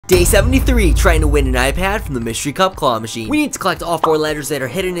Day 73, trying to win an iPad from the Mystery Cup claw machine. We need to collect all 4 letters that are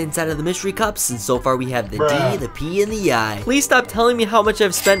hidden inside of the mystery cups, and so far we have the D, the P, and the I. Please stop telling me how much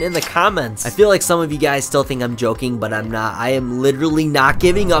I've spent in the comments. I feel like some of you guys still think I'm joking, but I'm not. I am literally not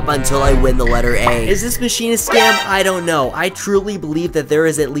giving up until I win the letter A. Is this machine a scam? I don't know. I truly believe that there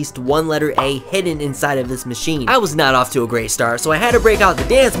is at least one letter A hidden inside of this machine. I was not off to a great start, so I had to break out the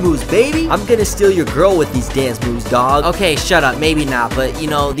dance moves, baby. I'm gonna steal your girl with these dance moves, dog. Okay, shut up. Maybe not, but you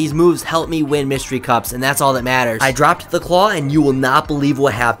know, these moves help me win mystery cups, and that's all that matters. I dropped the claw, and you will not believe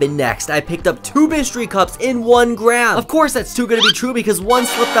what happened next. I picked up 2 mystery cups in one grab. Of course, that's too good to be true because one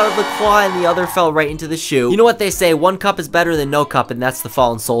slipped out of the claw and the other fell right into the shoe. You know what they say, 1 cup is better than no cup, and that's the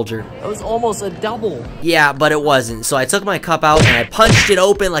fallen soldier. That was almost a double. Yeah, but it wasn't. So I took my cup out and I punched it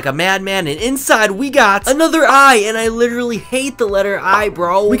open like a madman, and inside we got another I, and I literally hate the letter I,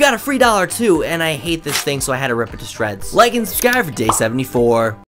 bro. We got a free $1 too, and I hate this thing, so I had to rip it to shreds. Like and subscribe for day 74.